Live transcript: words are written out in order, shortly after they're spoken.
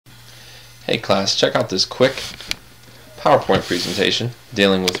Hey class, check out this quick PowerPoint presentation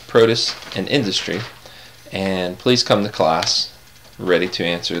dealing with Protists and Industry, and please come to class ready to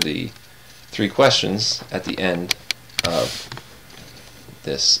answer the 3 questions at the end of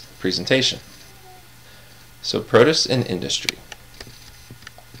this presentation. So Protists and Industry.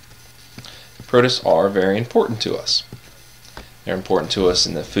 Protists are very important to us. They're important to us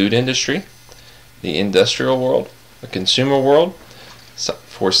in the food industry, the industrial world, the consumer world,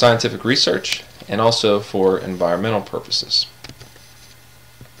 for scientific research, and also for environmental purposes.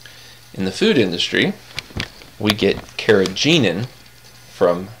 In the food industry, we get carrageenan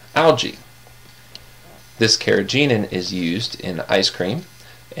from algae. This carrageenan is used in ice cream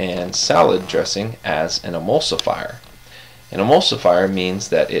and salad dressing as an emulsifier. An emulsifier means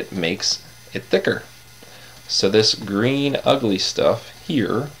that it makes it thicker. So this green ugly stuff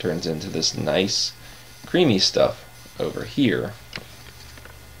here turns into this nice creamy stuff over here.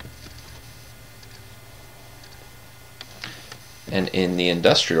 And in the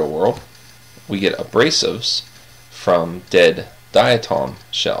industrial world, we get abrasives from dead diatom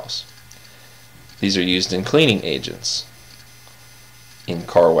shells. These are used in cleaning agents, in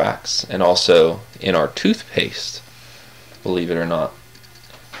car wax, and also in our toothpaste, believe it or not.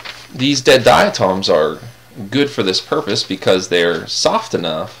 These dead diatoms are good for this purpose because they're soft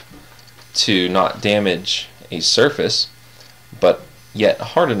enough to not damage a surface, but yet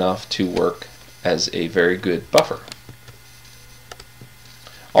hard enough to work as a very good buffer.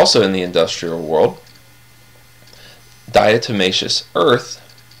 Also in the industrial world, diatomaceous earth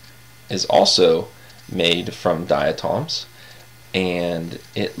is also made from diatoms, and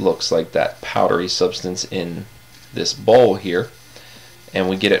it looks like that powdery substance in this bowl here, and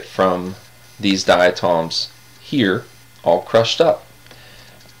we get it from these diatoms here, all crushed up.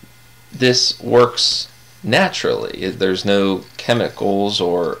 This works naturally. There's no chemicals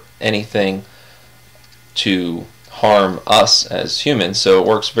or anything to harm us as humans, so it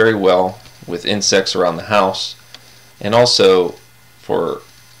works very well with insects around the house and also for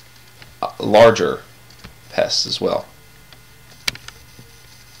larger pests as well.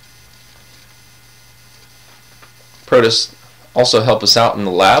 Protists also help us out in the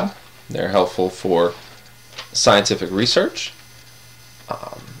lab. They're helpful for scientific research.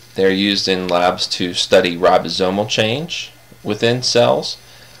 They're used in labs to study ribosomal change within cells,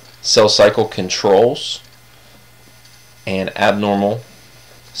 cell cycle controls, and abnormal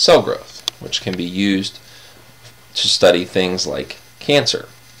cell growth, which can be used to study things like cancer.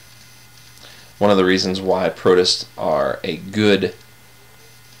 One of the reasons why protists are a good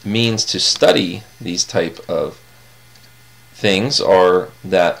means to study these type of things are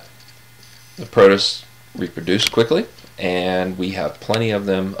that the protists reproduce quickly and we have plenty of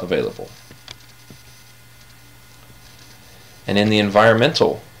them available. And in the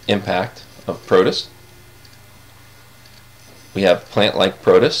environmental impact of protists, we have plant-like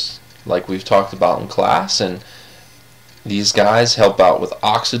protists, like we've talked about in class, and these guys help out with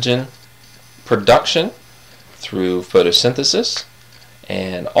oxygen production through photosynthesis,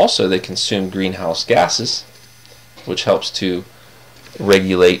 and also they consume greenhouse gases, which helps to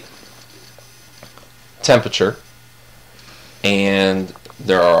regulate temperature. And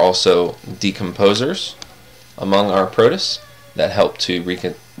there are also decomposers among our protists that help to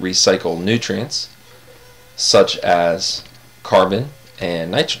recycle nutrients, such as carbon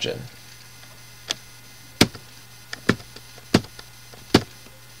and nitrogen.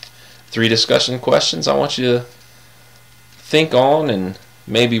 Three discussion questions I want you to think on and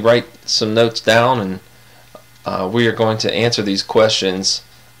maybe write some notes down, and we are going to answer these questions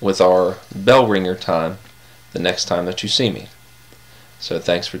with our bell ringer time the next time that you see me. So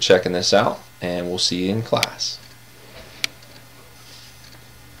thanks for checking this out, and we'll see you in class.